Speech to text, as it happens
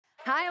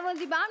Hi, I'm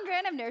Lindsey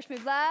Baumgren of Nourish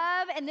Move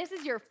Love, and this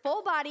is your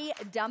full body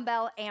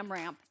dumbbell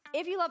AMRAP.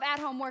 If you love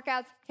at-home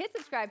workouts, hit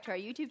subscribe to our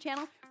YouTube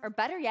channel, or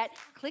better yet,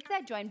 click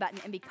that join button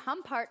and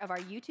become part of our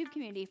YouTube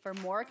community for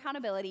more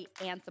accountability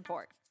and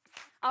support.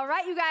 All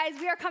right, you guys,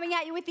 we are coming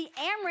at you with the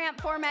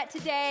AMRAP format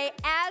today.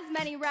 As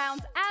many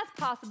rounds as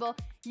possible.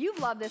 You've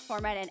loved this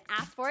format and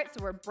asked for it,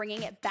 so we're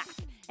bringing it back.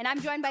 And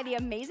I'm joined by the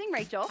amazing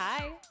Rachel.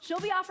 Hi. She'll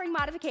be offering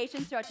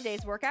modifications throughout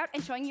today's workout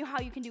and showing you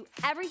how you can do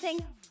everything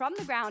from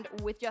the ground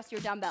with just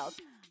your dumbbells.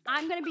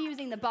 I'm gonna be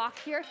using the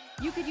box here.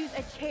 You could use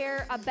a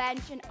chair, a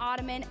bench, an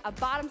ottoman, a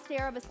bottom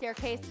stair of a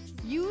staircase.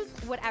 Use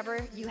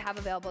whatever you have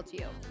available to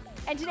you.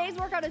 And today's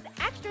workout is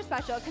extra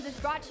special because it's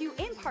brought to you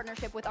in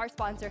partnership with our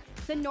sponsor,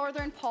 the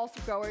Northern Pulse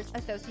Growers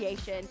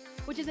Association,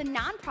 which is a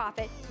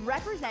nonprofit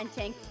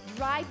representing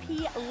dry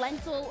pea,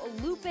 lentil,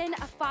 lupin,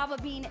 fava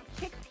bean,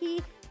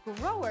 chickpea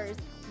growers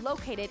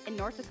located in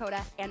North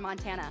Dakota and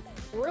Montana.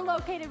 We're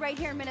located right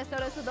here in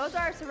Minnesota, so those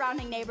are our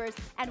surrounding neighbors,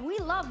 and we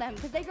love them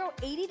because they grow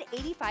 80 to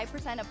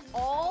 85% of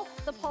all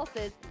the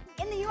pulses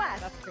in the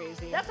US. That's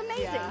crazy. That's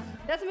amazing. Yeah.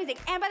 That's amazing.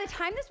 And by the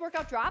time this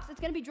workout drops,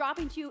 it's gonna be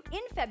dropping to you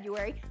in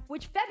February,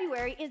 which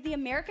February is the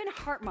American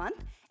Heart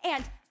Month,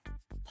 and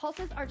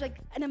pulses are like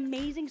an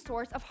amazing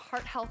source of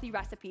heart-healthy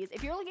recipes.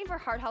 If you're looking for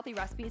heart-healthy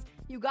recipes,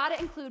 you gotta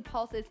include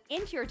pulses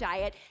into your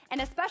diet,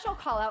 and a special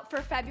call out for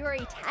February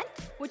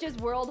 10th, which is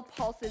World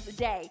Pulses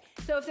Day.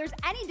 So if there's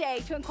any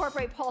day to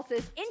incorporate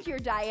pulses into your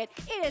diet,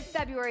 it is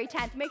February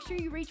 10th. Make sure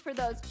you reach for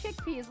those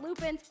chickpeas,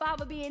 lupins,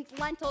 fava beans,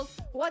 lentils.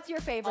 What's your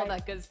favorite? All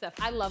that good stuff.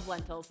 I love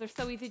lentils. They're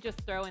so easy to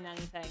just throw in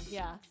anything.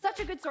 Yeah. Such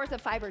a good source of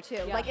fiber too.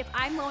 Yeah. Like if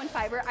I'm low in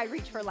fiber, I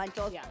reach for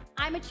lentils. Yeah.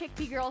 I'm a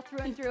chickpea girl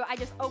through and through. I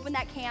just open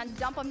that can,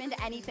 dump them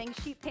into anything,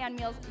 sheet pan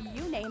meals,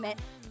 you name it.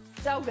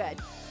 So good.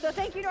 So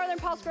thank you Northern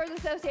Pulse Growers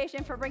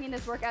Association for bringing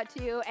this workout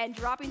to you and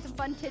dropping some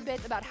fun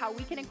tidbits about how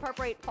we can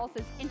incorporate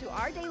pulses into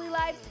our daily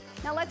lives.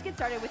 Now let's get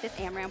started with this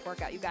AMRAP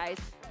workout, you guys.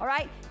 All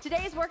right,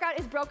 today's workout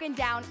is broken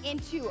down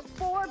into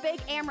 4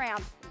 big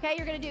AMRAPs. Okay,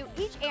 you're gonna do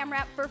each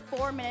AMRAP for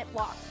 4-minute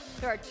blocks.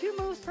 There are 2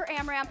 moves per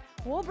AMRAP.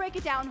 We'll break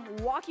it down,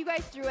 walk you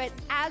guys through it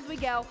as we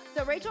go.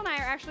 So Rachel and I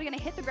are actually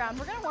gonna hit the ground.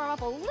 We're gonna warm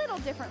up a little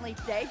differently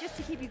today just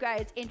to keep you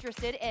guys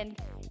interested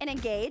and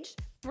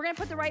engaged. We're gonna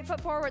put the right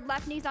foot forward,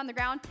 left knee's on the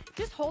ground,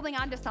 just holding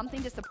on to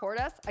something to support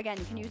us. Again,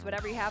 you can use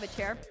whatever you have, a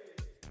chair.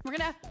 We're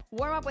gonna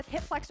warm up with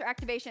hip flexor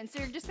activation. So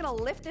you're just gonna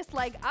lift this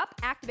leg up,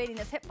 activating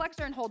this hip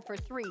flexor, and hold for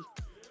 3,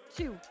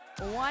 2,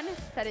 1.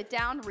 Set it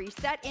down,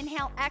 reset,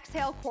 inhale,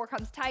 exhale, core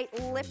comes tight,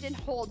 lift and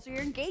hold. So you're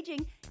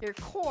engaging your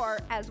core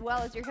as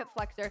well as your hip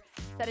flexor.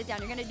 Set it down.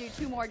 You're gonna do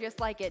 2 more just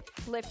like it.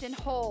 Lift and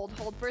hold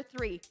for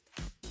 3,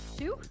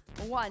 2,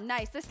 1.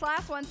 Nice. This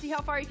last one, see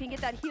how far you can get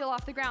that heel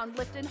off the ground.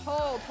 Lift and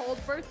hold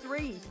for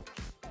 3,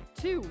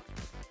 2,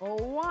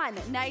 1.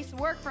 Nice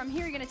work. From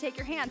here, you're gonna take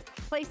your hands,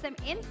 place them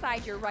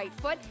inside your right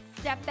foot,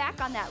 step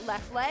back on that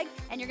left leg,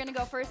 and you're gonna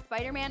go for a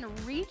Spider-Man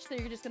reach. So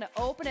you're just gonna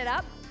open it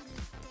up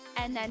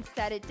and then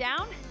set it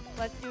down.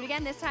 Let's do it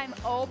again. This time,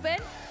 open.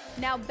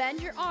 Now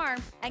bend your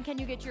arm, and can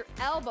you get your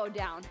elbow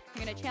down?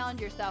 You're gonna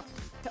challenge yourself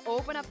to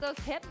open up those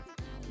hips.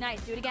 Nice.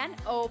 Do it again.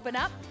 Open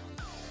up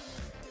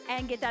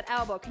and get that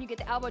elbow. Can you get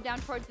the elbow down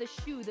towards the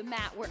shoe, the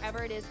mat,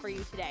 wherever it is for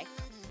you today?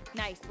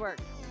 Nice work.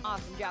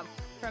 Awesome job.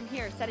 From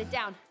here, set it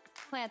down.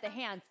 Plant the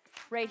hands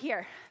right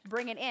here.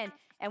 Bring it in.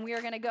 And we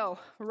are gonna go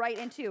right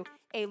into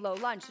a low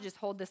lunge. So just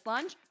hold this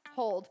lunge,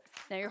 hold.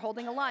 Now you're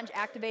holding a lunge,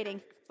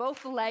 activating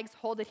both the legs.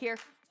 Hold it here.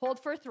 Hold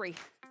for 3,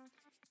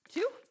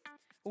 2,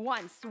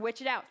 1.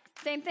 Switch it out.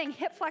 Same thing,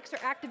 hip flexor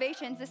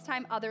activations, this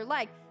time other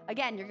leg.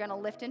 Again, you're gonna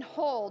lift and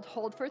hold.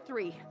 Hold for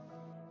 3,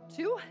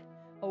 2,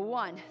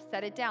 1.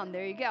 Set it down.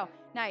 There you go.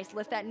 Nice.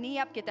 Lift that knee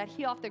up. Get that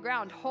heel off the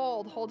ground.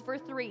 Hold for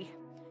 3,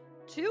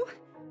 2,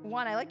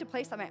 1. I like to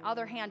place on my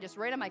other hand just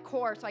right on my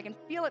core so I can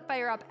feel it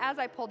fire up as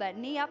I pull that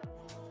knee up.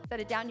 Set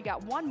it down. You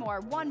got 1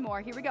 more.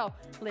 Here we go.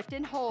 Lift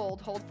and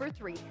hold for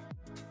 3,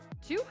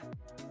 2,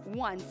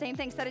 1. Same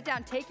thing. Set it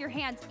down. Take your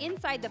hands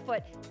inside the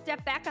foot.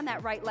 Step back on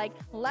that right leg.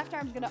 Left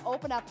arm's gonna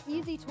open up.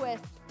 Easy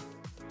twist.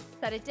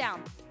 Set it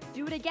down.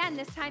 Do it again.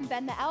 This time,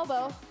 bend the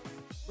elbow.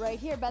 Right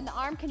here, bend the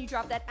arm. Can you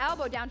drop that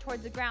elbow down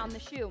towards the ground, the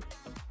shoe?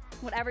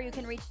 Whatever you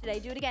can reach today.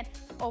 Do it again.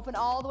 Open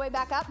all the way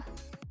back up.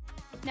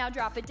 Now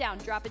drop it down,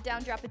 drop it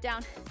down, drop it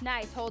down.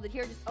 Nice, hold it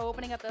here, just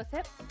opening up those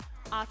hips.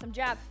 Awesome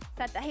job.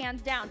 Set the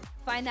hands down.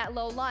 Find that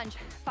low lunge.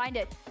 Find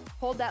it.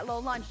 Hold that low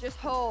lunge. Just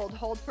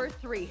hold for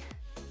 3,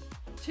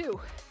 2,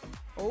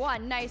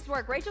 1. Nice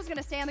work. Rachel's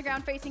gonna stay on the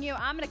ground facing you.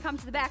 I'm gonna come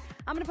to the back.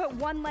 I'm gonna put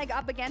 1 leg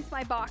up against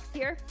my box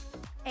here.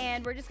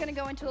 And we're just gonna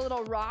go into a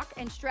little rock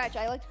and stretch.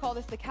 I like to call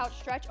this the couch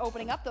stretch,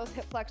 opening up those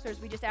hip flexors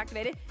we just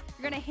activated.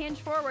 You're gonna hinge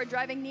forward,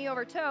 driving knee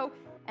over toe,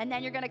 and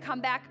then you're gonna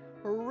come back,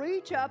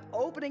 reach up,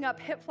 opening up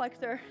hip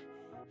flexor,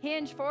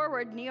 hinge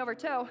forward, knee over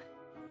toe,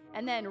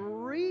 and then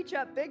reach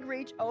up, big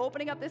reach,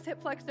 opening up this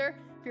hip flexor.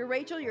 If you're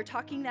Rachel, you're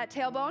tucking that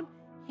tailbone,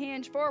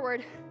 hinge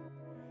forward,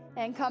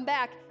 and come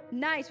back.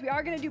 Nice. We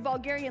are gonna do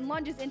Bulgarian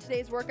lunges in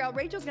today's workout.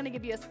 Rachel's gonna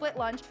give you a split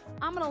lunge.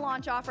 I'm gonna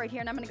launch off right here,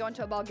 and I'm gonna go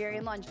into a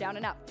Bulgarian lunge, down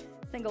and up.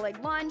 Single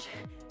leg lunge,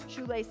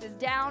 shoelaces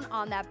down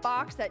on that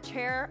box, that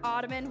chair,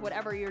 ottoman,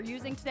 whatever you're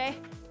using today,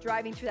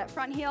 driving through that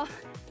front heel.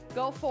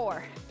 Go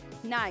 4,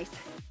 nice,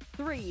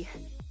 3,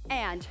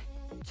 and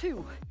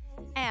 2,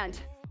 and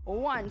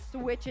 1.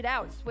 Switch it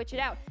out, switch it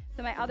out.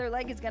 So my other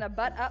leg is gonna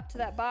butt up to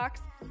that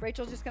box.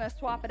 Rachel's just gonna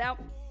swap it out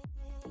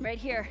right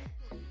here.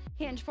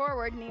 Hinge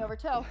forward, knee over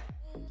toe.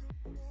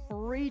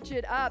 Reach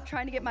it up,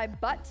 trying to get my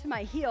butt to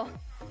my heel.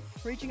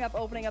 Reaching up,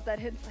 opening up that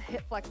hip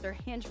flexor.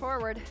 Hinge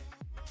forward.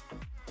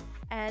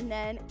 And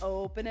then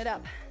open it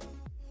up.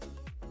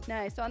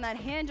 Nice, so on that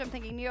hinge, I'm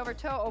thinking knee over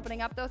toe,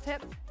 opening up those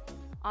hips.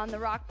 On the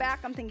rock back,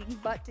 I'm thinking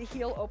butt to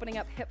heel, opening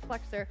up hip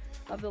flexor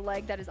of the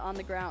leg that is on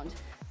the ground.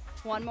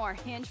 One more,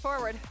 hinge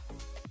forward.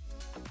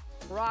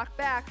 Rock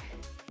back.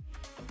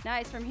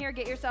 Nice, from here,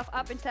 get yourself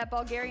up into that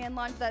Bulgarian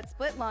lunge, that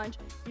split lunge.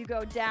 You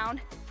go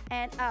down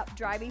and up,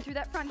 driving through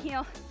that front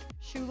heel.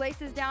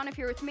 Shoelaces down if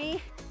you're with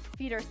me.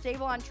 Feet are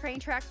stable on train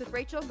tracks with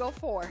Rachel. Go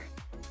 4,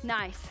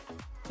 nice,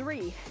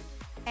 3,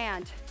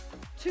 and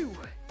 2,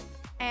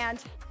 and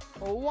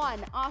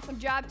 1. Awesome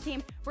job,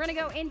 team. We're gonna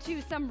go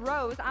into some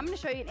rows. I'm gonna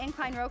show you an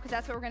incline row because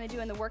that's what we're gonna do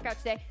in the workout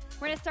today.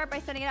 We're gonna start by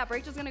setting it up.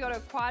 Rachel's gonna go to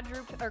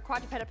a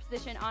quadruped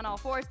position on all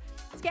fours.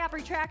 Scap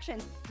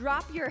retractions.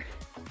 Drop your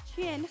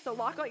chin, so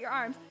lock out your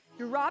arms.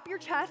 Drop your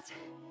chest,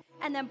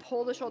 and then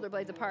pull the shoulder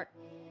blades apart.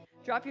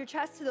 Drop your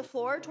chest to the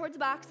floor towards the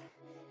box.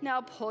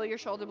 Now pull your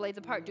shoulder blades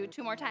apart. Do it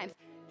 2 more times.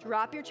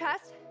 Drop your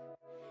chest,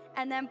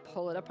 and then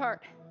pull it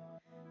apart.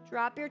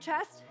 Drop your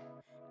chest,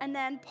 and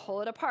then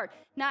pull it apart.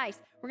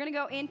 Nice. We're gonna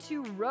go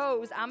into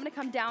rows. I'm gonna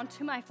come down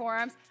to my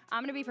forearms.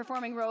 I'm gonna be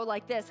performing row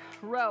like this.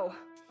 Row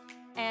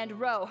and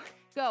row.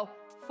 Go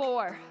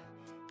 4,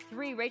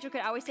 3. Rachel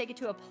could always take it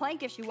to a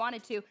plank if she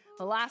wanted to.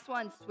 The last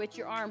one, switch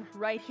your arm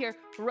right here.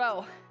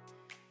 Row.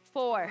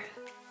 4,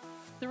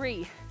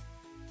 3,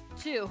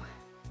 2,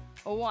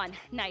 1.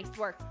 Nice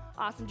work.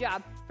 Awesome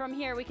job. From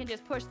here, we can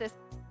just push this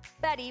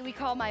Betty, we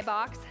call my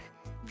box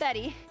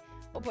Betty.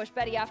 We'll push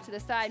Betty off to the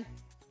side.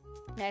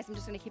 Nice, I'm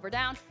just gonna keep her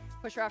down,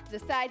 push her off to the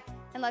side,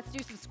 and let's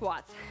do some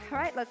squats. All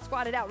right, let's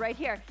squat it out right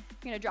here.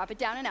 You're gonna drop it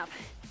down and up.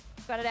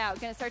 Squat it out,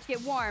 gonna start to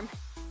get warm.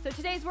 So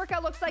today's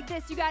workout looks like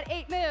this. You got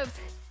 8 moves.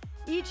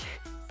 Each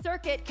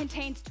circuit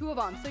contains 2 of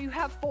them. So you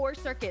have 4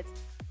 circuits.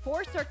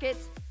 4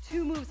 circuits,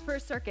 2 moves per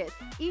circuit.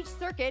 Each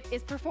circuit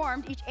is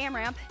performed, each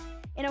AMRAP,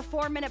 in a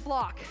 4-minute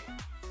block.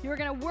 You're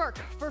gonna work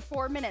for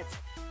 4 minutes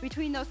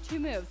between those 2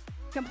 moves,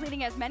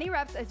 completing as many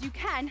reps as you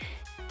can,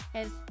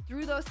 and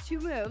through those 2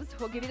 moves,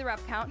 we'll give you the rep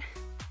count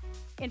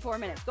in 4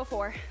 minutes. Go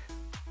 4,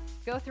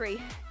 go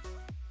 3,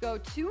 go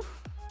 2,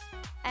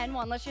 and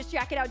 1. Let's just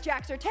jack it out.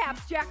 Jacks or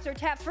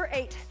taps for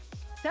 8,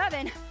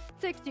 7,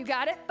 6, you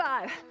got it.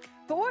 5,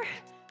 4,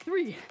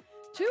 3,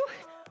 2,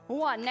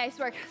 1. Nice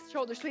work.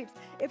 Shoulder sweeps.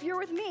 If you're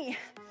with me,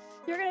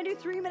 you're gonna do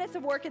 3 minutes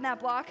of work in that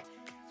block.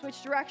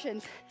 Switch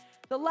directions.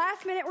 The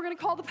last minute, we're gonna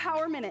call the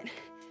power minute.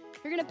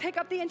 You're gonna pick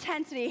up the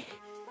intensity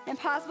and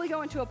possibly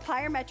go into a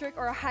plyometric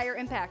or a higher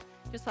impact.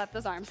 Just flap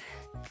those arms.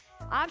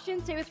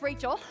 Option, stay with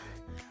Rachel.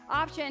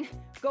 Option,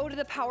 go to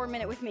the power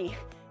minute with me.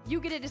 You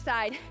get to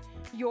decide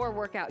your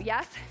workout,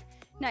 yes?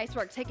 Nice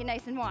work, take it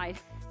nice and wide.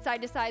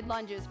 Side to side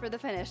lunges for the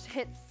finish.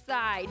 Hit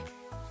side,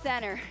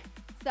 center,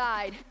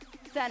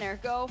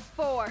 go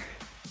 4,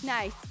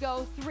 nice,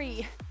 go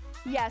 3,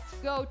 yes,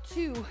 go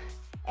 2,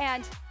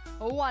 and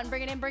 1,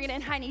 bring it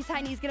in, high knees,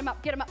 get them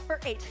up for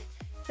 8,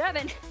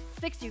 7,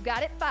 6, you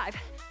got it, 5,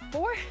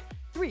 4,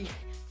 3,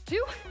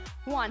 2,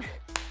 1.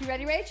 You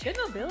ready, Rach? Good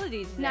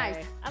mobility today.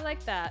 Nice. I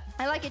like that.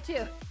 I like it too.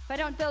 If I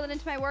don't build it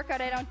into my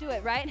workout, I don't do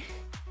it, right?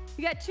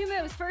 You got 2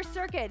 moves. First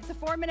circuit, it's a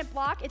 4-minute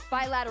block. It's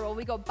bilateral.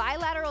 We go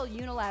bilateral,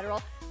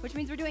 unilateral, which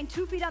means we're doing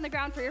 2 feet on the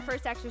ground for your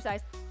first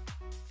exercise,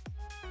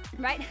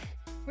 right?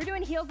 We're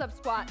doing heels up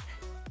squats.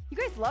 You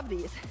guys love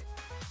these.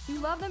 You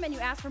love them and you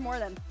ask for more of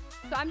them.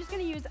 So I'm just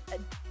gonna use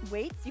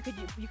weights. You could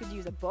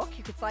use a book.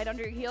 You could slide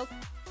under your heels.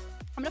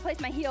 I'm gonna place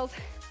my heels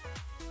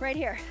right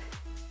here.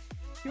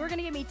 You're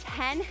gonna give me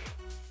 10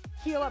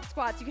 heel up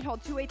squats. You can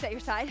hold 2 weights at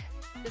your side,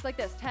 just like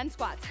this, 10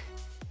 squats.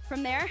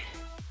 From there,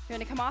 you're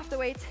gonna come off the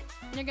weights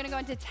and you're gonna go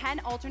into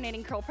 10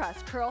 alternating curl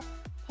press. Curl,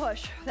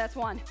 push, that's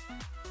 1,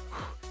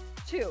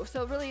 2,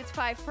 so really it's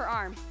 5 per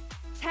arm.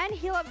 10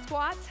 heel up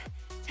squats,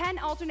 10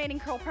 alternating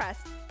curl press.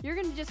 You're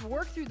gonna just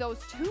work through those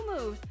 2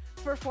 moves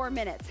for 4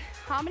 minutes.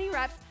 How many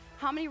reps,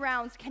 how many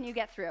rounds can you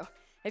get through?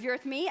 If you're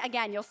with me,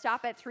 again, you'll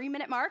stop at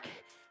 3-minute mark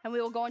and we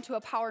will go into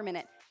a power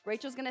minute.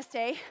 Rachel's gonna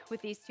stay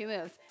with these 2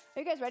 moves.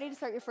 Are you guys ready to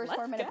start your first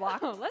 4-minute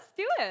block? Let's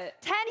do it.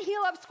 10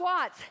 heel up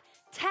squats,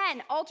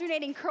 10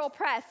 alternating curl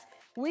press.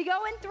 We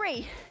go in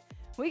 3,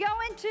 we go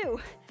in 2.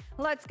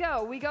 Let's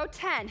go, we go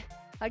 10.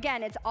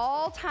 Again, it's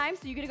all time,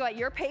 so you're gonna go at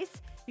your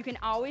pace. You can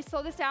always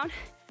slow this down.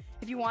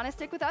 If you wanna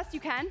stick with us, you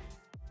can.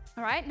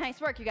 All right, nice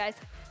work, you guys.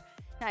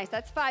 Nice,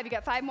 that's 5, you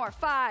got 5 more.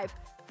 5,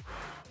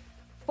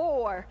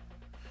 4,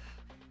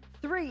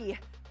 3,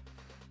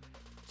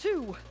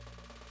 2,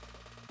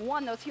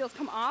 1. Those heels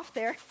come off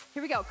there.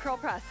 Here we go, curl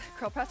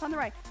press on the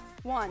right.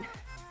 1,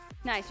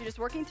 nice, you're just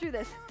working through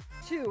this.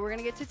 2, we're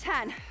gonna get to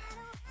 10.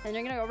 Then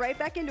you're gonna go right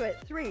back into it.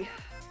 3,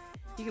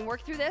 You can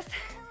work through this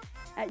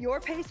at your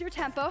pace, your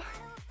tempo.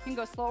 You can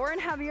go slower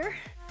and heavier,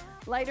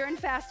 lighter and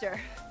faster.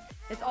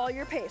 It's all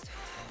your pace.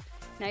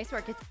 Nice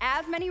work. It's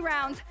as many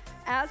rounds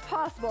as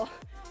possible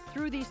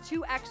through these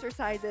 2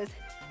 exercises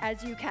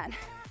as you can.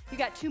 You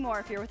got 2 more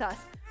if you're with us.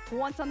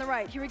 Once on the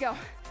right, here we go.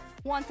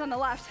 Once on the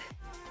left.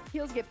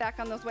 Heels get back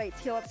on those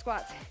weights. Heel up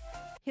squats,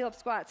 heel up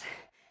squats.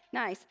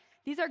 Nice.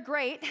 These are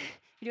great.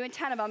 You're doing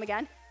 10 of them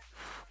again.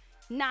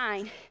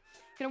 9.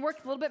 Gonna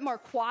work a little bit more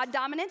quad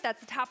dominant. That's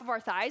the top of our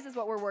thighs is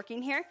what we're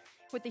working here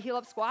with the heel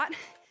up squat.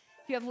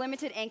 If you have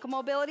limited ankle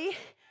mobility,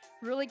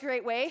 really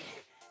great way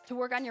to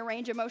work on your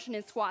range of motion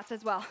in squats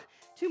as well.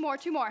 2 more,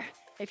 2 more.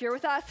 If you're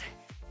with us,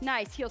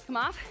 nice, heels come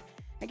off.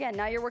 Again,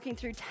 now you're working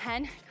through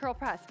 10 curl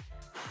press.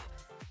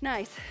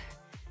 Nice,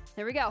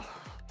 there we go.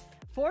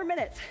 4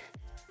 minutes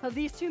of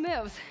these 2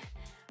 moves.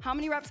 How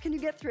many reps can you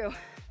get through?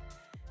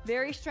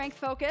 Very strength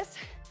focused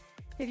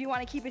if you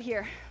wanna keep it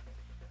here.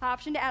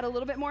 Option to add a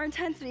little bit more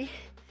intensity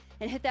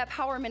and hit that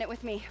power minute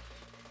with me.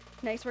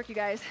 Nice work, you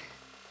guys.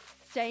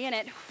 Stay in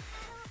it.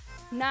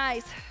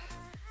 Nice.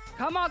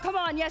 Come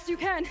on, yes you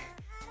can.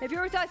 If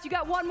you're with us, you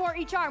got 1 more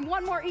each arm,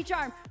 1 more each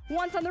arm.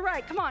 Once on the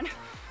right, come on.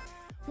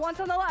 Once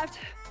on the left.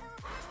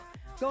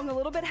 Going a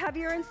little bit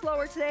heavier and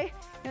slower today.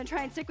 Gonna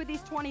try and stick with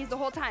these 20s the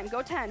whole time.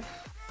 Go 10.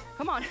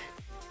 Come on.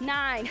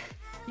 9.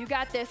 You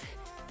got this.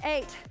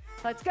 8.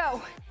 Let's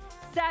go.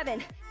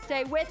 7.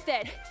 Stay with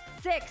it.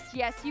 6.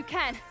 Yes, you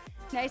can.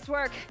 Nice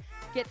work.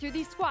 Get through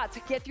these squats.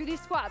 Get through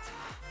these squats.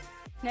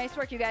 Nice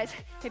work, you guys.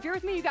 If you're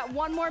with me, you got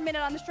 1 more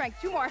minute on the strength.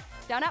 2 more.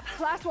 Down, up.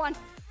 Last one.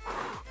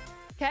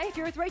 Okay, if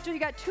you're with Rachel, you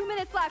got 2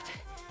 minutes left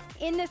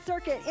in this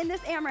circuit, in this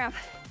AMRAP.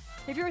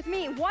 If you're with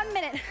me, 1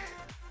 minute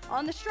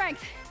on the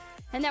strength.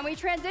 And then we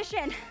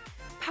transition.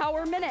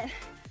 Power minute.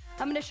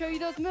 I'm gonna show you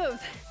those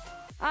moves.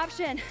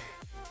 Option,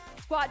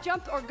 squat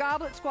jump or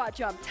goblet squat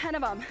jump, 10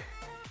 of them.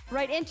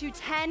 Right into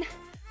 10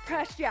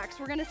 press jacks.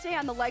 We're gonna stay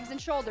on the legs and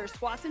shoulders,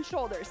 squats and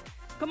shoulders.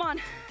 Come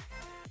on,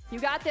 you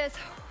got this.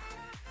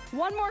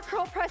 1 more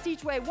curl press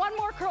each way, 1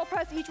 more curl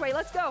press each way,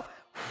 let's go.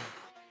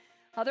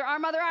 Other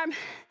arm, other arm.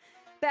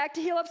 Back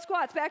to heel up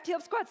squats, back to heel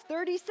up squats.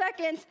 30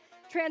 seconds,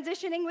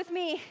 transitioning with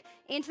me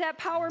into that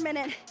power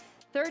minute.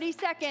 30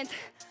 seconds,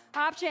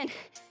 option,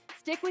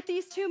 stick with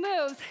these 2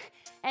 moves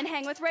and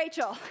hang with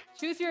Rachel.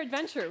 Choose your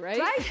adventure, right?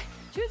 Right?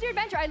 Choose your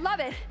adventure, I love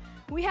it.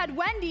 We had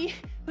Wendy,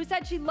 who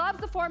said she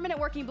loves the 4-minute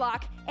working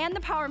block and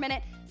the power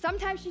minute.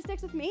 Sometimes she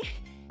sticks with me,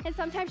 and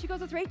sometimes she goes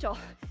with Rachel.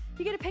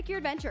 You get to pick your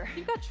adventure.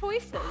 You've got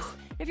choices.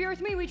 If you're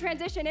with me, we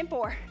transition in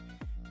 4,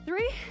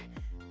 3,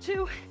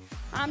 2,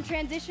 I'm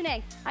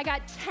transitioning. I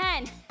got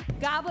 10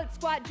 goblet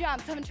squat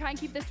jumps. I'm gonna try and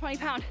keep this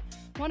 20-pound.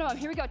 1 of them,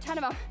 here we go, 10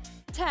 of them.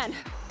 10,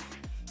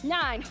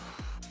 9,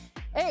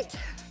 8. If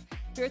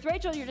you're with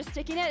Rachel, you're just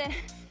sticking it in.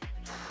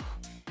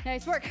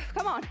 Nice work,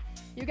 come on.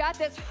 You got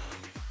this.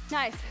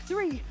 Nice,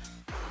 3,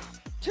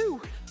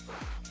 2,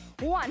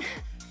 1.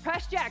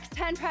 Press jacks,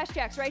 10 press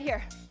jacks right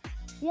here.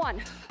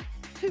 1,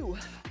 2,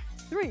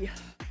 3,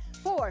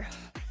 4,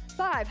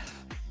 5,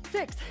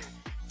 6,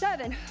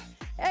 7,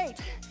 8,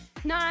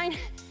 9,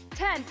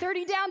 10.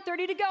 30 down,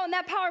 30 to go in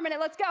that power minute.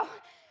 Let's go.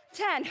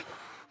 10,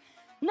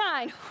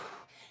 9,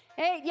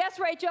 8. Yes,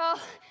 Rachel.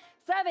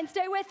 7,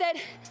 stay with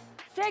it.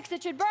 6,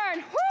 it should burn.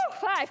 Woo,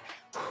 5,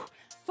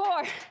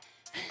 4,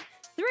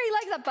 3,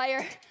 legs up,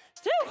 fire.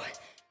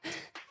 2,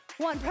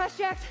 1, press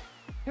jacks.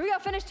 Here we go,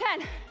 finish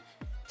 10,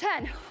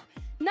 10,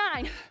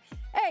 9,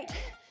 8,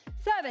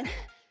 7,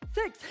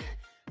 6,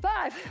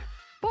 5,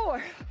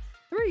 4,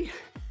 3,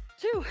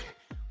 2.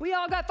 We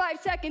all got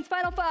 5 seconds,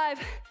 final 5,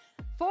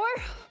 4,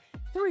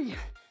 3,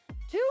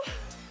 2,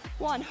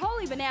 1.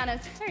 Holy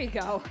bananas. There you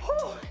go.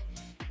 Whew.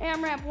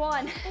 AMRAP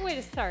 1. Good way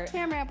to start.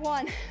 AMRAP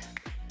 1.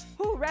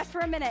 Whew, rest for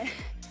a minute.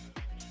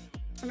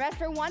 Rest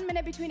for 1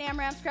 minute between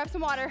AMRAPs. Grab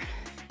some water.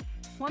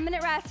 1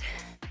 minute rest.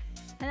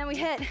 And then we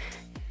hit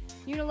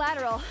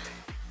unilateral.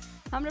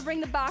 I'm gonna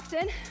bring the box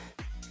in.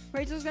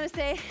 Rachel's gonna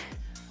stay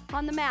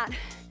on the mat.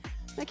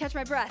 I'm gonna catch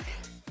my breath.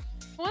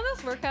 One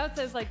of those workouts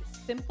is like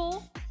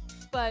simple,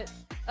 but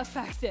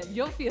effective.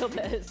 You'll feel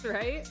this,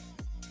 right?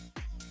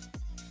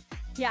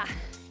 Yeah,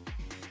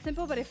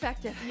 simple but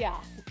effective. Yeah.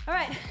 All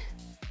right,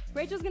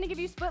 Rachel's gonna give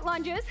you split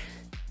lunges.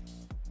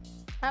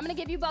 I'm gonna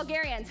give you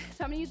Bulgarians,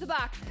 so I'm gonna use the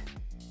box,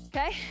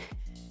 okay?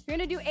 You're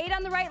gonna do 8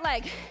 on the right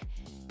leg,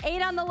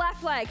 8 on the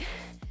left leg,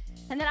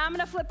 and then I'm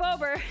gonna flip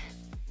over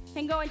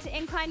and go into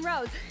incline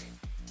rows.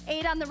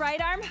 8 on the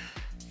right arm,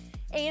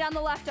 8 on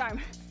the left arm.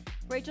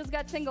 Rachel's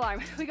got single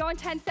arm. We go in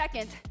 10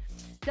 seconds.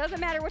 Doesn't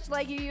matter which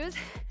leg you use.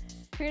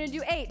 You're gonna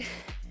do 8.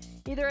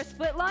 Either a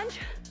split lunge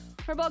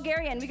or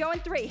Bulgarian. We go in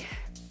 3,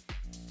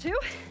 2,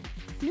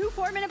 new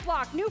 4-minute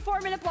block, new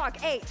 4-minute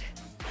block. 8,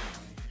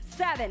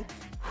 7,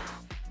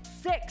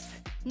 6,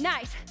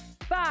 nice.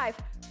 5,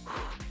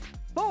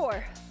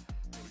 4,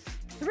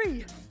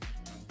 3,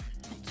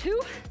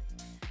 2,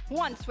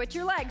 1. Switch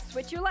your legs,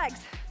 switch your legs.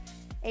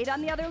 8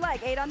 on the other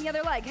leg, 8 on the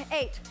other leg.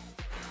 8,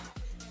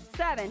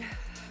 7,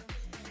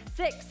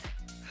 6,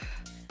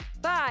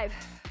 5,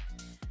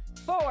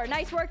 4.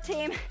 Nice work,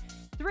 team.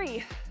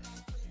 3,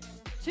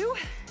 2,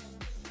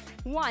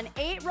 1.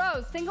 8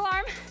 rows, single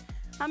arm.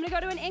 I'm gonna go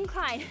to an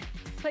incline.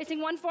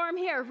 Placing one forearm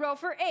here, row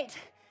for 8.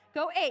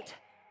 Go 8,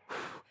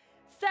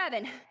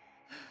 7,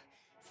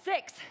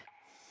 6,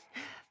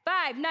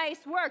 5,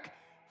 nice work.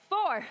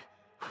 4,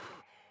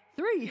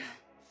 3,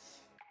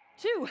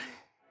 2,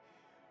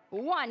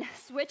 1.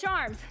 Switch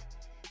arms,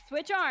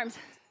 switch arms.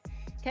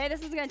 Okay,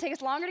 this is gonna take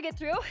us longer to get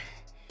through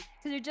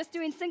because you're just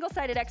doing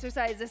single-sided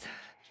exercises.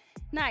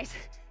 Nice.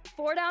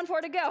 4 down,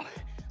 4 to go.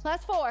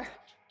 Last 4,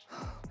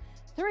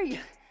 3,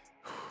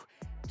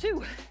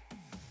 2,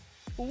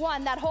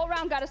 1. That whole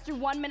round got us through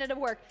 1 minute of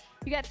work.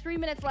 You got 3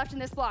 minutes left in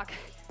this block.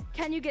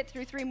 Can you get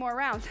through 3 more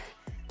rounds?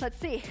 Let's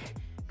see.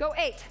 Go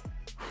 8,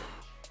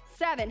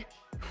 7,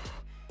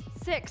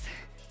 6,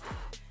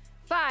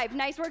 5.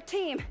 Nice work,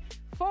 team.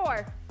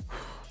 4,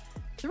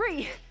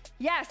 3,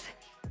 yes,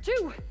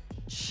 2,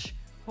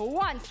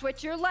 1.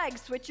 Switch your leg,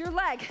 switch your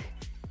leg.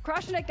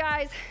 Crushing it,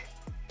 guys.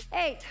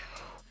 8,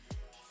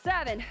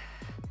 7,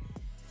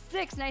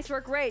 6. Nice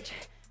work, Rach.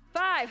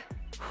 5.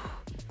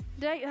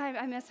 Did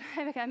I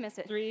miss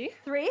it. 3,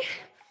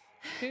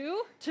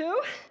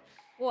 2,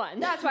 1.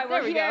 That's why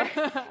we're here.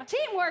 Go.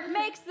 Teamwork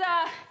makes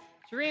the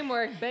dream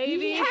work,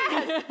 baby.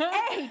 Yes.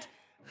 8.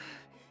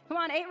 Come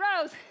on, 8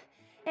 rows.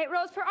 8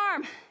 rows per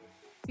arm.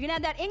 You can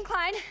add that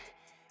incline,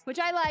 which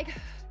I like.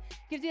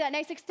 Gives you that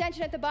nice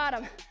extension at the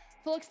bottom.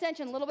 Full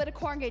extension, a little bit of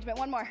core engagement.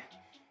 One more.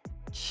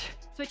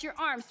 Switch your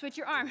arm, switch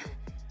your arm.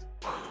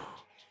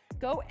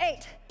 Go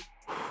 8.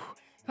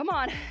 Come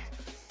on.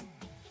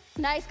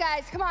 Nice,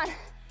 guys, come on.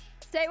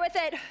 Stay with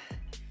it.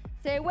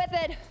 Stay with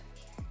it.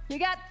 You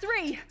got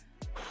 3,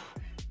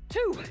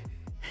 2,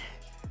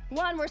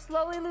 1. We're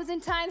slowly losing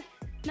time.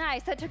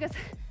 Nice, that took us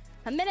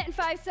 1 minute and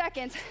 5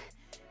 seconds.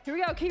 Here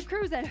we go, keep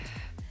cruising.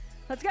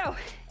 Let's go.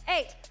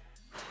 8.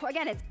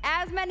 Again, it's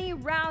as many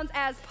rounds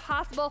as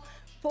possible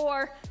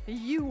for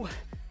you.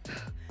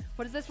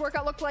 What does this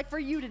workout look like for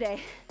you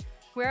today?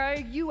 Where are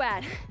you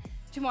at?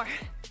 2 more,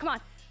 come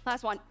on,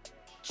 last one.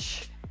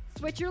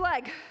 Switch your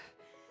leg.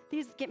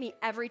 These get me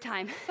every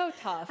time. So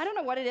tough. I don't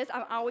know what it is,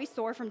 I'm always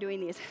sore from doing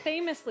these.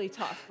 Famously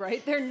tough,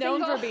 right? They're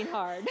known for being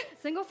hard.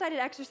 Single-sided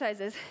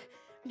exercises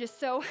are just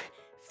so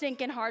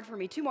stinking hard for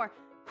me. 2 more,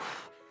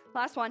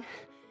 last one,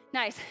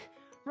 nice.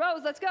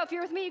 Rows, let's go. If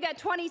you're with me, you got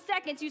 20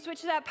 seconds. You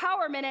switch to that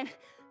power minute.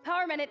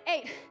 Power minute,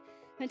 8. I'm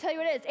gonna tell you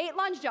what it is. 8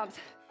 lunge jumps.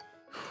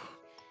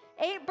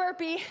 8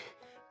 burpee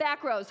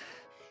back rows.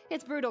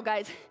 It's brutal,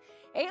 guys.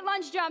 8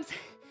 lunge jumps,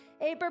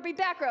 8 burpee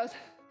back rows.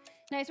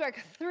 Nice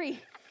work. 3.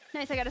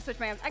 Nice, I gotta switch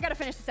my arms. I gotta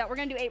finish this out. We're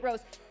gonna do 8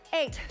 rows.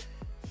 8,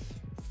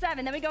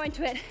 7, then we go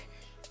into it.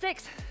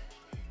 6,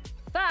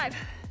 5,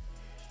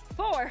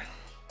 4,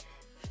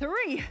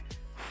 3,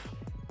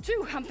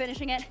 2. I'm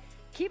finishing it.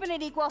 Keeping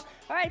it equal.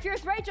 All right, if you're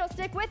with Rachel,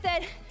 stick with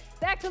it.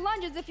 Back to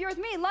lunges. If you're with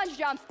me, lunge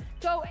jumps.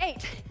 Go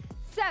 8,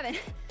 7,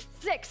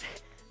 6,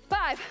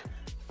 5,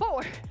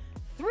 4,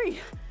 3,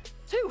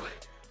 2,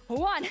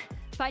 1.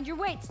 Find your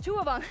weights, 2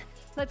 of them.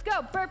 Let's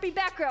go, burpee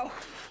back row.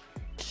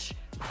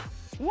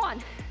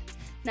 1.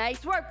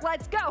 Nice work,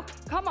 let's go.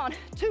 Come on,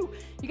 2.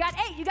 You got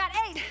 8, you got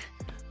 8.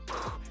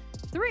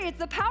 3, it's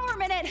the power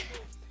minute.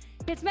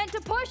 It's meant to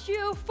push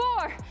you.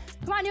 4,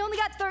 come on, you only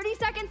got 30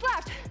 seconds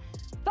left.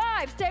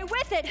 5, stay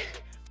with it.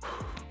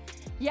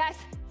 Yes,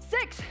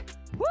 6,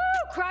 woo,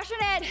 crushing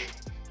it.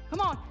 Come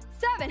on,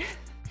 7,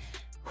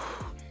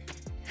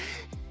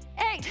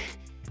 8,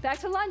 back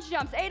to lunge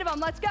jumps, 8 of them,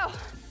 let's go.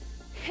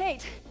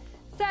 8,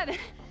 7,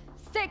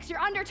 6, you're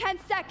under 10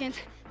 seconds,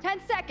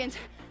 10 seconds,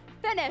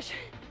 finish.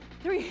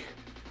 3,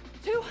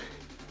 2,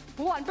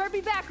 1,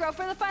 burpee back row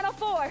for the final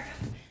 4,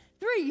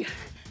 3,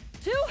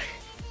 2,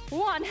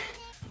 1,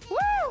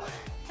 woo!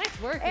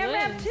 Nice work,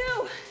 AMRAP Lynn.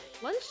 2.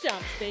 Lunge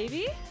jumps,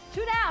 baby.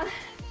 2 down,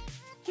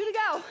 2 to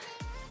go.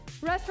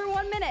 Rest for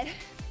 1 minute.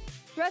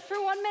 Rest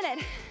for 1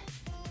 minute.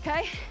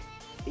 Okay?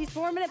 These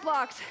 4-minute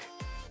blocks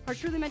are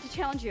truly meant to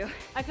challenge you.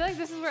 I feel like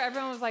this is where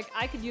everyone was like,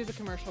 I could use a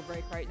commercial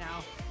break right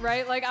now,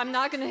 right? Like, I'm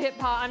not gonna hit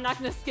pause, I'm not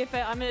gonna skip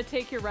it, I'm gonna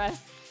take your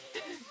rest.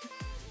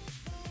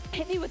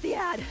 Hit me with the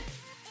ad.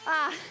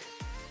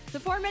 The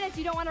 4 minutes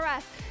you don't wanna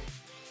rest.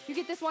 You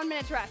get this 1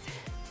 minute to rest.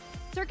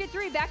 Circuit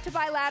 3, back to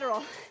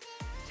bilateral.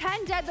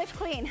 10 deadlift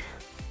clean.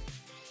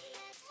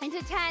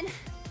 Into 10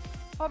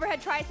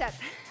 overhead triceps.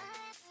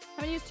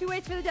 I'm gonna use 2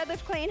 weights for the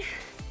deadlift clean.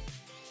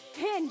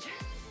 Hinge,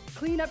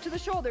 clean up to the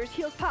shoulders,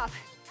 heels pop,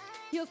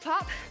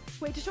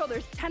 weight to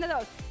shoulders, 10 of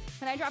those.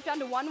 Then I drop down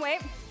to 1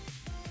 weight,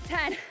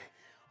 10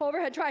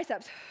 overhead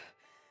triceps,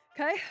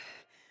 okay?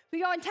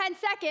 We go in 10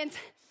 seconds.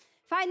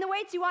 Find the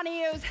weights you wanna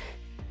use.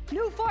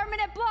 New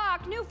 4-minute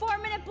block, new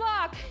 4-minute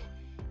block.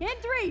 In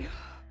 3,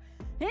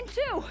 in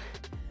 2,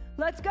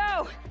 let's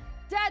go.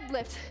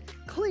 Deadlift,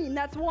 clean,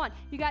 that's 1.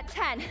 You got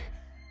 10,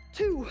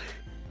 2,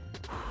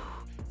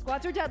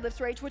 squats or deadlifts,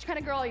 Rach? Which kind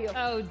of girl are you?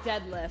 Oh,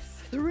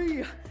 deadlifts.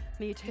 3,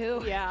 me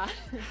too. Yeah.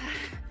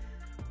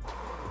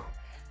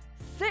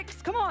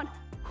 6, come on.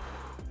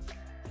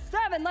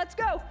 7, let's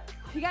go.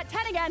 You got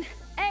 10 again.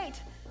 8,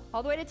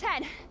 all the way to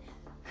 10.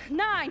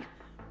 9,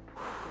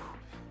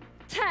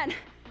 10.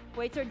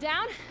 Weights are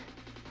down.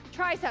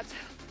 Triceps.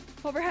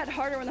 overhead,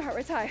 harder when the heart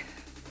rate's high.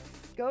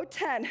 Go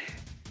 10,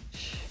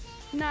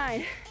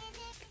 9,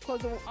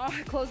 close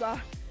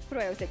off. What do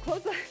I always say?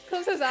 Close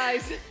those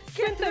eyes.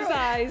 Squint those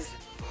eyes.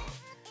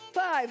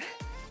 5,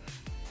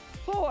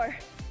 4,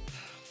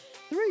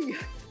 3,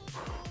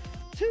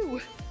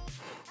 2,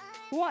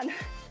 1.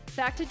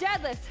 Back to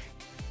deadlifts.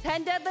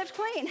 10 deadlifts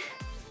clean.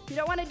 If you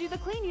don't want to do the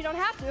clean, you don't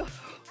have to.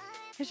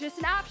 It's just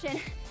an option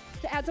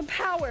to add some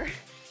power.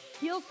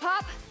 Heels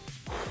pop.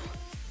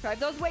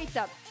 Drive those weights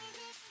up.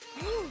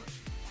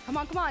 Come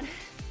on, come on.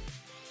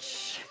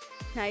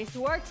 Nice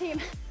work, team.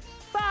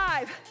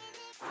 5,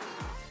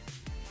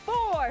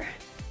 4,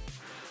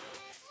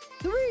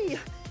 3,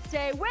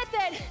 stay with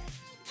it.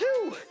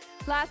 2,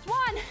 last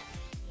one.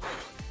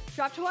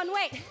 Drop to one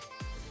weight.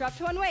 Drop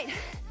to one weight.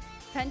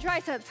 10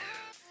 triceps.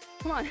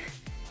 Come on,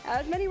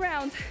 as many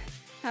rounds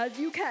as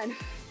you can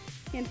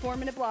in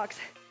 4-minute blocks.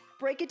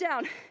 Break it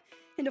down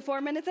into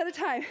 4 minutes at a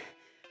time.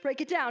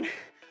 Break it down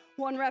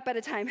 1 rep at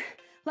a time.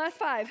 Last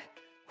 5,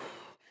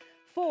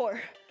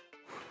 4,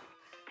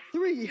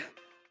 3,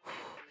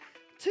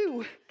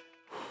 2,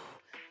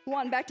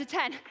 1. Back to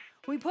 10.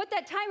 We put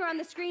that timer on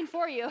the screen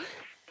for you.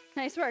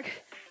 Nice work.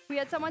 We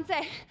had someone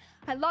say,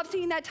 I love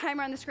seeing that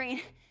timer on the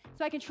screen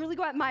so I can truly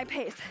go at my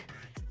pace.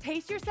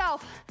 Pace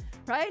yourself,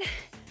 right?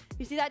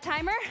 You see that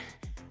timer?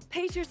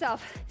 Pace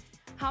yourself.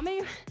 How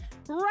many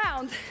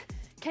rounds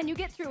can you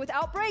get through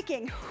without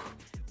breaking?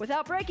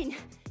 Without breaking.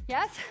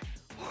 Yes?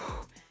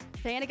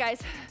 Stay in it,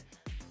 guys.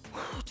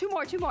 2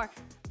 more, 2 more.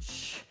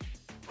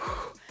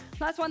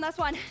 Last one, last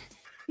one.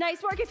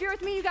 Nice work. If you're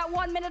with me, you got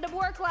 1 minute of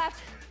work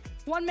left.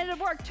 1 minute of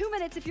work, 2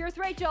 minutes if you're with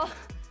Rachel.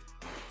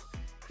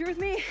 If you're with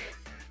me,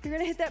 you're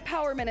gonna hit that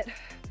power minute.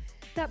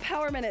 That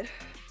power minute.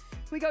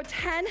 We go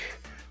 10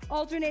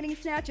 alternating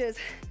snatches.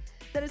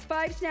 That is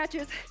 5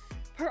 snatches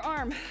per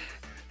arm.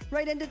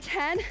 Right into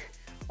 10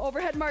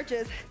 overhead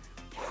marches.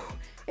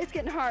 It's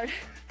getting hard.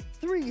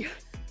 3,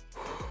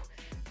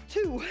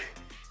 2,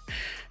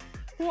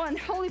 1.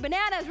 Holy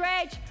bananas,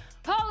 Rach.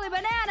 Holy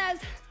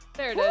bananas.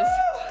 There it is.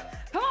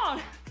 Come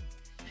on.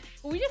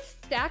 We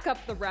just stack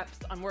up the reps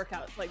on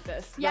workouts like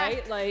this, yes.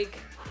 right? Like,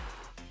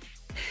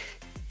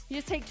 you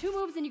just take 2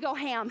 moves and you go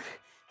ham.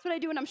 That's what I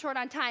do when I'm short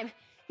on time.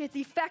 It's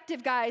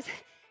effective, guys.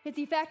 It's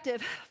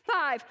effective.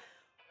 5,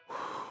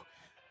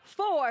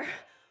 4,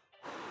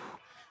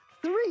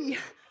 3,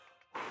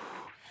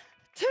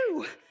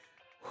 2,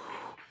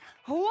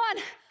 1.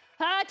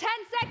 10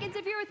 seconds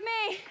if you're with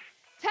me.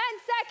 10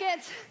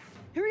 seconds.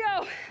 Here we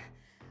go.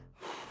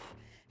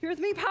 If you're with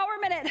me, power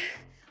minute.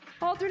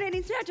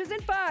 Alternating snatches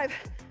in 5,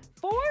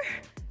 4,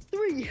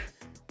 3,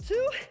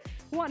 2,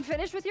 1.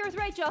 Finish with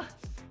Rachel.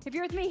 If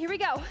you're with me, here we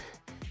go.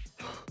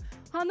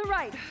 On the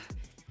right,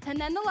 and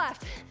then the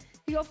left.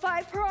 You go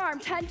 5 per arm,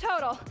 10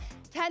 total.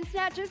 10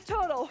 snatches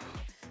total.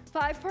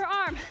 5 per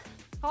arm,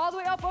 all the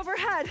way up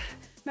overhead.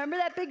 Remember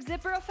that big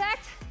zipper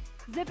effect?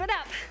 Zip it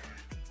up.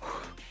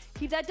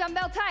 Keep that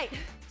dumbbell tight.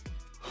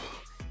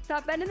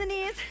 Stop bending the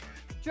knees.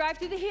 Drive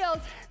through the heels.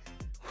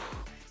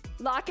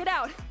 Lock it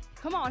out.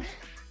 Come on.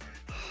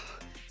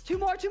 2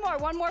 more, 2 more.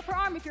 1 more per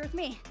arm if you're with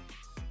me.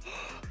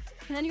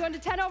 And then you go into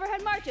 10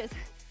 overhead marches.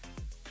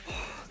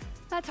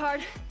 That's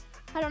hard.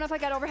 I don't know if I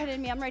got overhead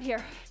in me. I'm right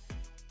here.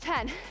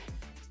 10,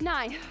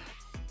 9,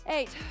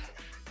 8,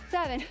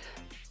 7,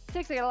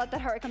 6. I gotta let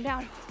that heart rate come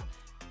down.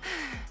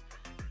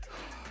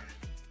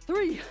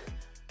 3,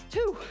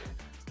 2,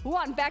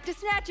 1. Back to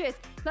snatches.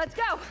 Let's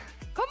go.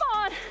 Come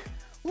on.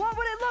 What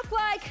would it look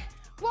like?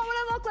 What would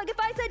it look like if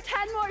I said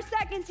 10 more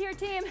seconds here,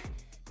 team?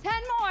 10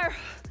 more.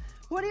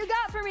 What do you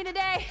got for me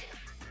today?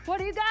 What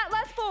do you got?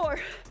 Last 4,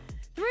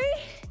 3,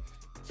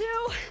 2,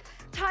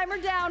 timer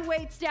down,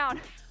 weights down.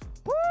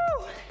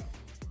 Woo!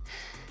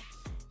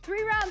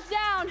 3 rounds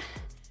down.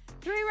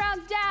 3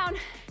 rounds down.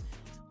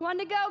 1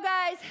 to go,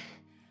 guys.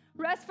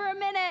 Rest for a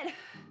minute.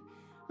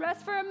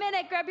 Rest for a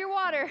minute. Grab your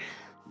water.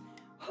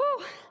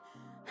 Whew.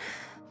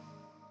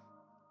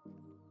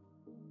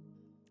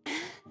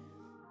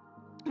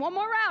 One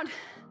more round.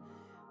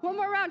 One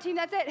more round, team.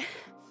 That's it.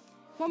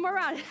 One more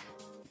round.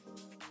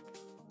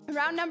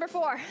 Round number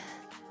 4.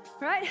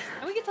 Right?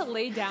 And we get to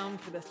lay down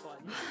for this one,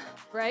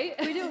 right?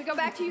 We do. We go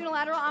back to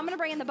unilateral. I'm going to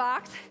bring in the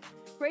box.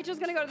 Rachel's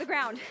going to go to the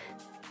ground.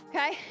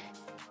 Okay?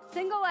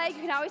 Single leg.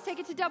 You can always take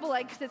it to double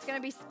leg because it's going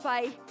to be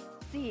spicy.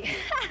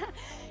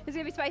 It's going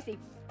to be spicy.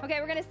 Okay,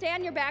 we're going to stay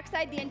on your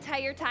backside the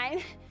entire time,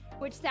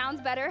 which sounds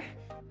better.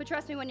 But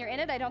trust me, when you're in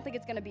it, I don't think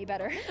it's going to be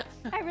better.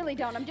 I really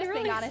don't. I'm just You're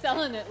being really honest.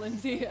 selling it,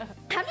 Lindsay.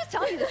 I'm just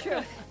telling you the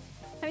truth.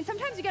 I mean,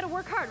 sometimes you got to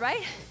work hard,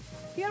 right?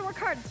 You got to work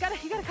hard.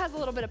 You got to cause a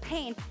little bit of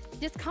pain,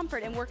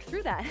 discomfort, and work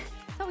through that.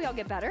 That's how we all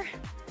get better.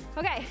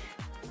 Okay,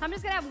 I'm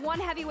just going to have 1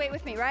 heavy weight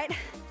with me, right?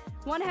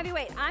 1 heavy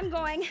weight. I'm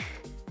going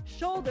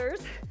shoulders,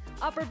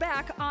 upper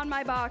back on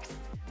my box.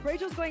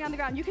 Rachel's going on the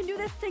ground. You can do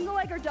this single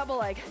leg or double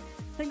leg.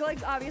 Single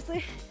leg's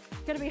obviously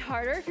going to be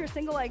harder. If you're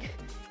single leg,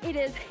 it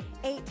is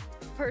 8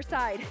 per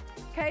side.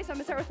 Okay, so I'm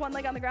gonna start with 1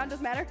 leg on the ground,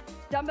 doesn't matter.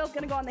 Dumbbell's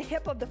gonna go on the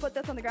hip of the foot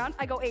that's on the ground.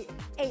 I go 8,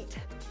 8,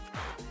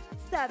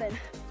 7,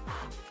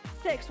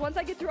 6. Once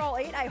I get through all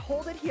 8, I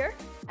hold it here,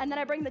 and then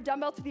I bring the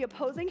dumbbell to the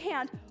opposing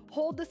hand,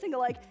 hold the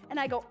single leg, and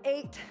I go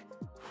 8,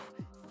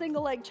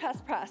 single leg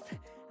chest press.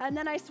 And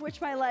then I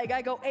switch my leg.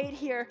 I go 8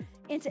 here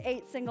into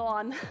 8 single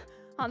on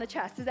the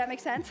chest. Does that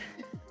make sense?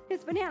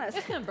 It's bananas.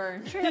 It's gonna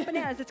burn. Straight up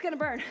bananas. It's gonna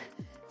burn.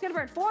 It's gonna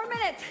burn. 4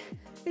 minutes.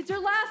 It's your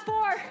last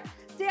 4.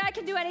 See, I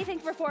can do anything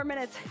for 4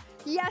 minutes.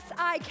 Yes,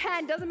 I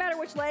can. Doesn't matter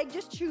which leg.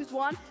 Just choose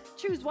one.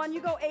 Choose one.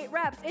 You go 8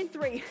 reps in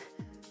 3,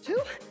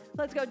 2.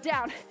 Let's go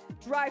down.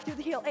 Drive through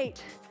the heel.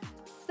 8,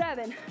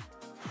 7,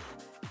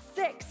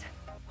 6,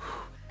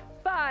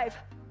 5,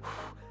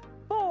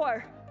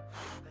 4,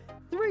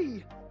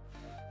 3,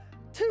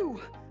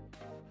 2.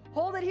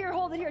 Hold it here.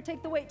 Hold it here.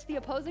 Take the weight to the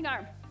opposing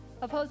arm.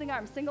 Opposing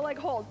arm. Single leg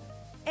hold.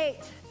 8,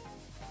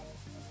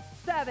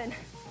 7,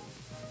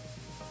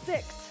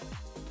 6,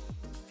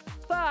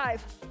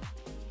 5,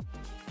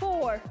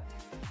 4,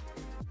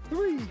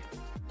 3,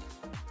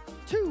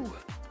 2,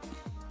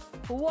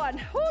 1.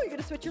 Whew, you're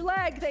gonna switch your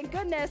leg. Thank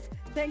goodness.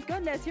 Thank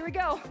goodness. Here we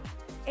go.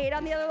 8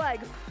 on the other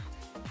leg.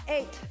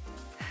 8,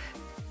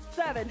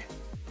 7,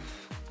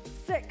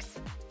 6,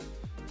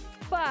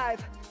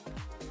 5,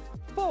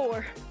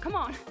 4. Come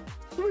on.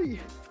 3,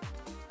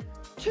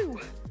 2.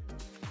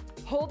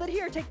 Hold it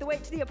here. Take the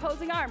weight to the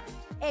opposing arm.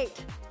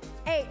 8,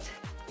 8,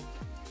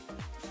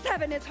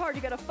 7. It's hard.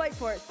 You gotta fight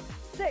for it.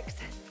 6,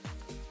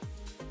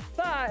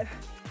 5,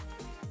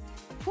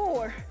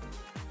 4,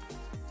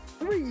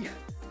 3,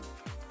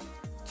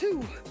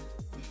 2,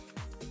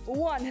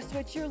 1.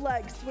 Switch your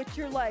leg. Switch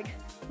your leg.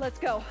 Let's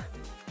go.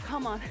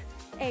 Come on.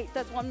 8.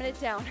 That's 1 minute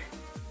down.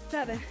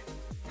 7,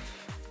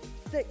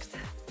 6,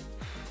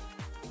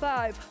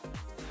 5,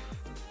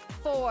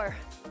 4,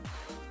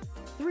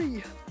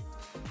 3,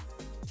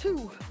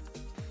 2,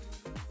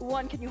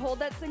 1. Can you hold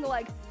that single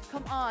leg?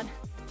 Come on.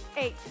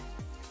 8,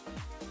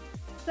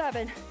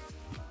 7,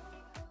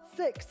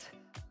 6,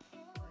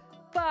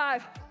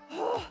 5,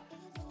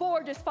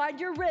 4. Just find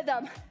your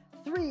rhythm.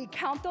 3.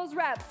 Count those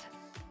reps.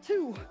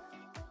 2,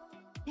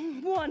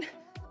 1.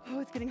 Oh,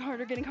 it's getting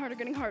harder, getting harder,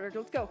 getting harder.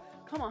 Let's go.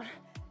 Come on.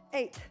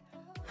 8.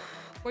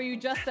 Where you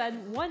just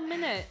said 1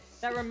 minute.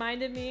 That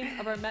reminded me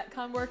of our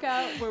Metcon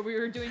workout where we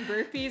were doing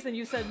burpees and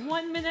you said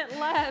 1 minute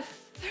left.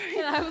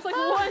 And I was like,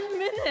 1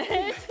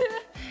 minute.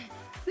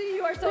 See,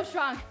 you are so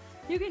strong.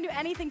 You can do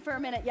anything for a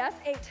minute. Yes?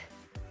 8,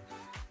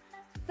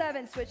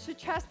 7. Switch to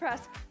chest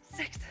press.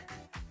 6,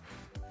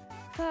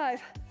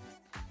 5,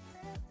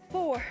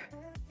 4,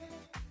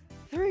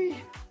 3,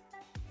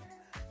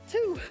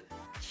 2.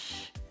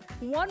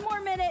 1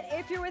 more minute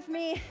if you're with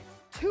me.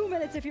 2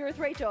 minutes if you're with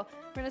Rachel.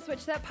 We're gonna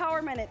switch that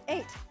power minute.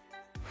 8,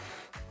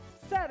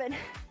 7,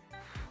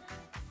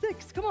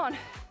 6. Come on.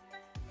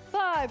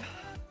 5,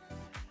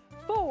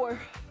 4,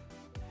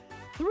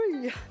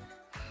 3,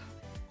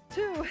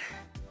 2,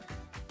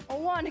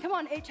 1. Come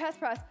on. 8 chest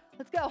press.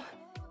 Let's go.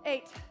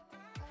 8,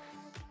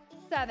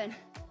 7,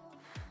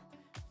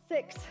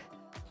 6,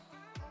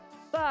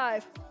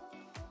 5,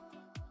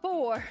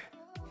 4,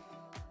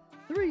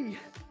 3,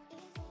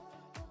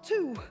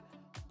 2,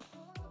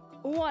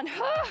 1.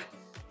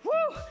 Woo!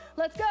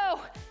 Let's go.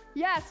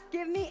 Yes,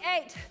 give me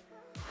 8.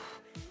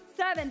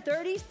 7,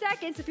 30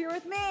 seconds if you're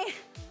with me.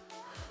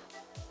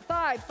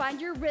 5,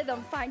 find your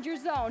rhythm, find your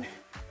zone.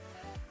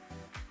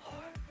 4,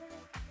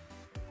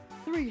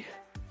 3,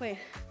 wait,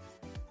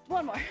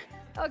 1 more.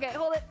 Okay,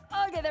 hold it.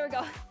 Okay, there we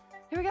go.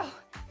 Here we go.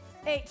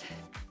 8,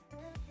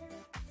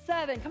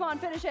 7, come on,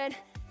 finish it.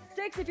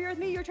 6, if you're with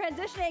me, you're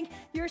transitioning.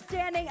 You're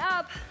standing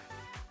up.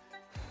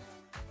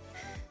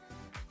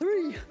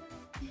 3,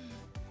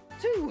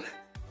 2,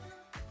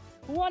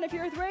 1. If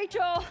you're with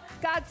Rachel,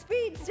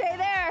 Godspeed, stay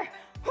there.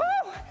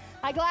 Woo!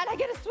 I'm glad I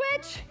get a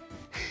switch.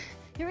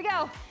 Here we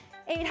go.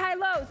 8 high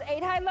lows,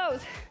 8 high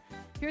lows.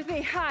 Here's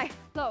me, high,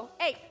 low.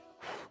 8,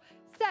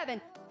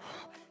 7,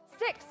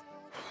 6,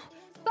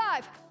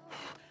 5,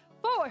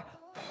 4,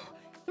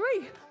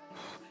 3,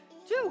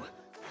 2,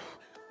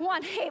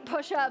 1. 8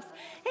 push-ups,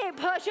 8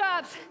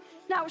 push-ups.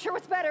 Not sure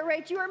what's better,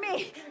 Rach, you or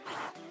me.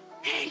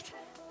 8.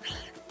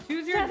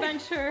 Choose your 7,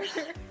 adventure.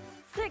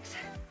 6,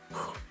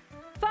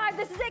 5.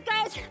 This is it,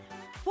 guys.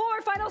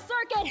 4, final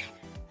circuit.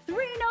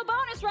 3, no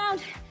bonus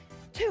round.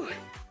 2,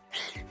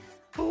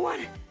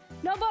 1,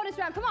 no bonus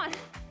round. Come on.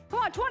 Come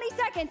on, 20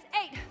 seconds.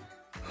 8,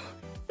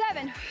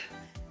 7,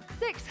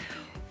 6,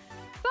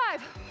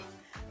 5,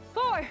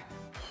 4,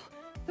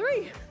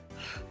 3,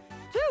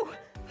 2,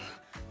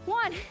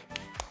 1.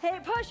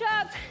 8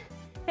 push-ups.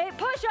 8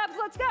 push-ups.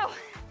 Let's go.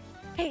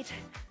 8,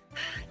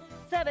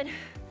 7,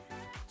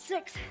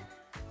 6,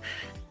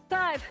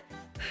 5,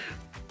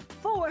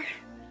 4,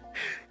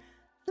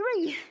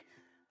 3,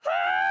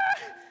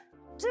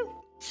 2.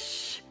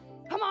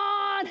 Come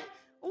on.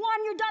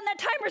 1, you're done. That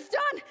timer's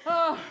done.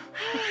 Oh.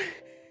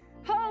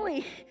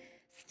 Holy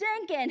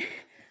stinking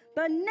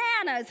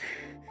bananas.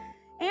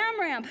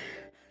 AMRAP.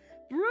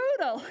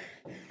 Brutal.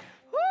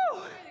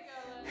 Woo.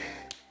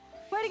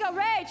 Way to go,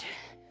 Rach.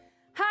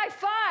 High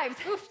fives.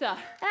 Oofta.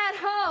 At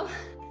home.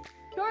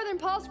 Northern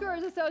Pulse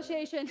Growers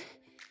Association.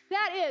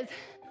 That is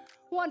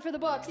one for the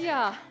books.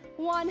 Yeah.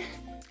 1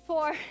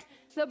 for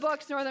the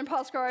books, Northern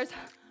Pulse growers.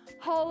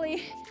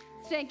 Holy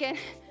stinking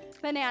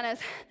bananas.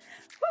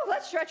 Woo,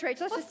 let's stretch,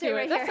 Rach. Let's just stay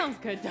right here. That sounds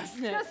good,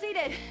 doesn't it? Let's go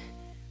seated.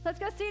 Let's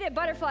go seated,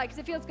 butterfly, because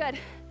it feels good.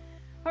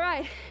 All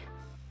right.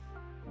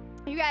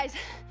 You guys,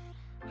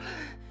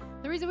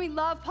 the reason we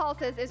love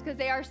pulses is because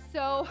they are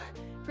so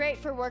great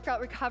for workout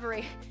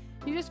recovery.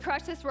 You just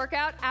crushed this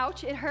workout.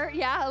 Ouch, it hurt.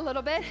 Yeah, a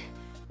little bit,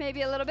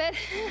 maybe a little bit,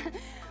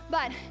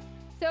 but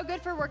so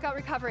good for workout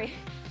recovery.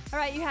 All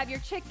right, you have your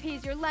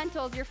chickpeas, your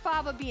lentils, your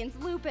fava beans,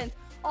 lupins.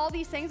 All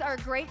these things are a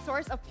great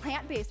source of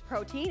plant-based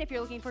protein if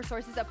you're looking for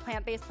sources of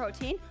plant-based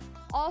protein.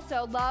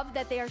 Also, love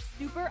that they are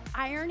super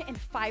iron and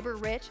fiber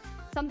rich,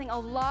 something a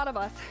lot of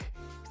us,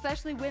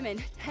 especially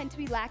women, tend to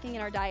be lacking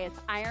in our diets,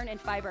 iron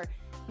and fiber.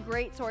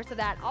 Great source of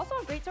that. Also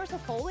a great source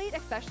of folate,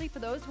 especially for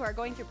those who are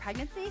going through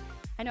pregnancy.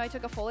 I know I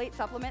took a folate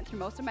supplement through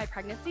most of my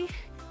pregnancy.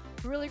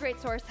 Really great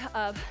source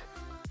of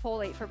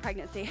folate for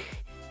pregnancy.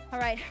 All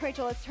right,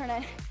 Rachel, let's turn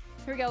it.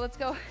 Here we go, let's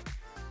go.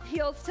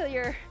 Heels till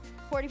your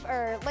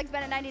legs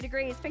bent at 90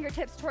 degrees,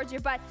 fingertips towards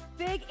your butt.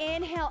 Big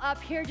inhale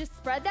up here, just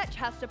spread that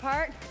chest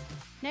apart.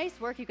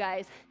 Nice work, you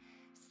guys.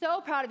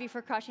 So proud of you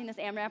for crushing this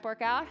AMRAP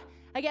workout.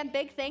 Again,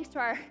 big thanks to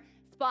our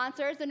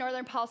sponsors, the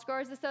Northern Pulse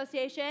Growers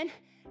Association,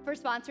 for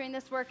sponsoring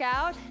this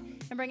workout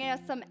and bringing us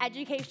some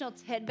educational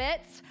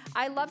tidbits.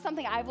 I love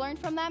something I've learned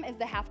from them is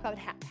the half cup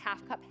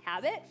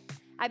habit.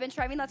 I've been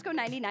striving, let's go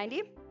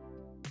 90-90.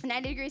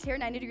 90 degrees here,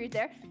 90 degrees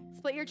there.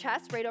 Split your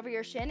chest right over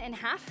your shin in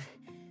half.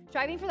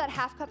 Striving for that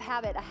half cup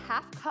habit, a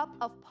half cup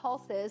of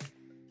pulses.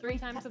 Three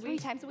times a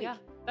week. 3 times a week. Yeah,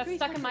 that's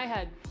stuck in my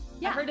head.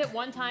 Yeah. I heard it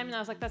one time and I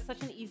was like, that's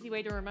such an easy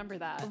way to remember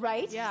that.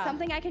 Right? Yeah.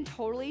 Something I can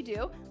totally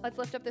do. Let's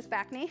lift up this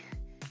back knee.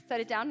 Set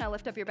it down. Now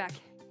lift up your back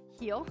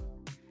heel.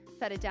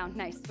 Set it down.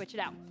 Nice. Switch it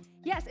out.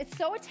 Yes, it's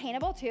so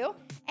attainable too.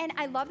 And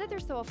I love that they're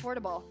so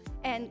affordable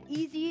and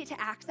easy to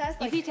access.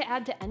 Easy to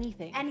add to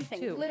anything. Anything.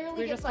 Too. Literally,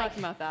 we were just talking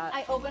about that.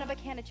 I open up a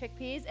can of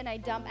chickpeas and I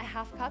dump a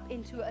half cup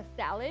into a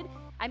salad.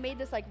 I made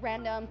this like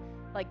random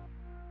like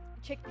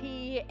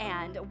chickpea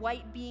and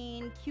white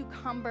bean,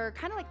 cucumber,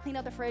 kind of like clean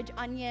out the fridge,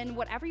 onion,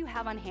 whatever you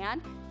have on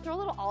hand. Throw a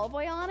little olive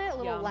oil on it, a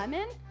little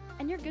lemon,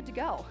 and you're good to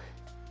go,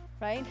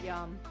 right?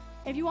 Yum.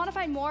 If you want to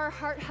find more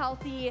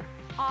heart-healthy,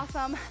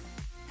 awesome,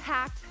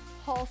 packed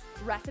pulse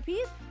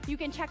recipes, you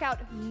can check out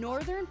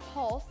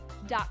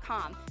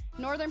northernpulse.com.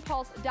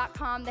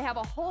 northernpulse.com, they have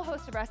a whole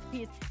host of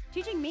recipes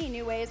teaching me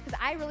new ways because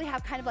I really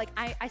have kind of like,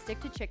 I stick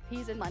to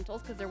chickpeas and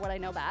lentils because they're what I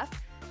know best.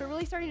 But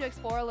really starting to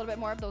explore a little bit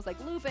more of those like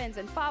lupins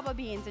and fava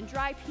beans and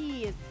dry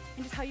peas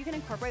and just how you can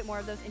incorporate more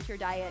of those into your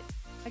diet.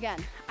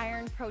 Again,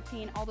 iron,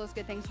 protein, all those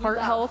good things. Heart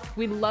health.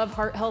 We love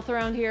heart health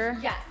around here.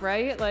 Yes.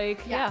 Right? Like,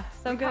 yes. Yeah,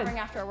 so good. Recovering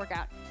after a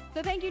workout.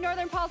 So thank you,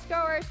 Northern Pulse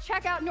growers.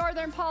 Check out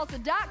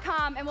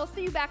northernpulse.com and we'll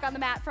see you back on the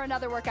mat for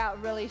another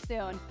workout really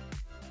soon.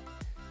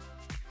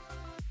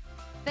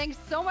 Thanks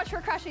so much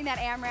for crushing that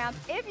AMRAP.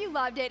 If you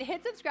loved it,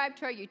 hit subscribe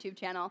to our YouTube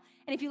channel.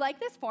 And if you like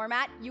this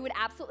format, you would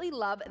absolutely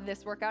love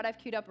this workout I've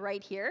queued up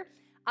right here.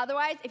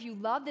 Otherwise, if you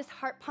love this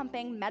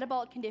heart-pumping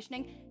metabolic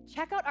conditioning,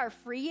 check out our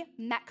free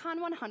Metcon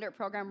 100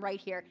 program right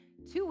here.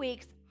 2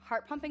 weeks,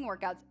 heart-pumping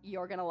workouts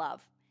you're gonna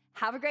love.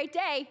 Have a great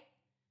day.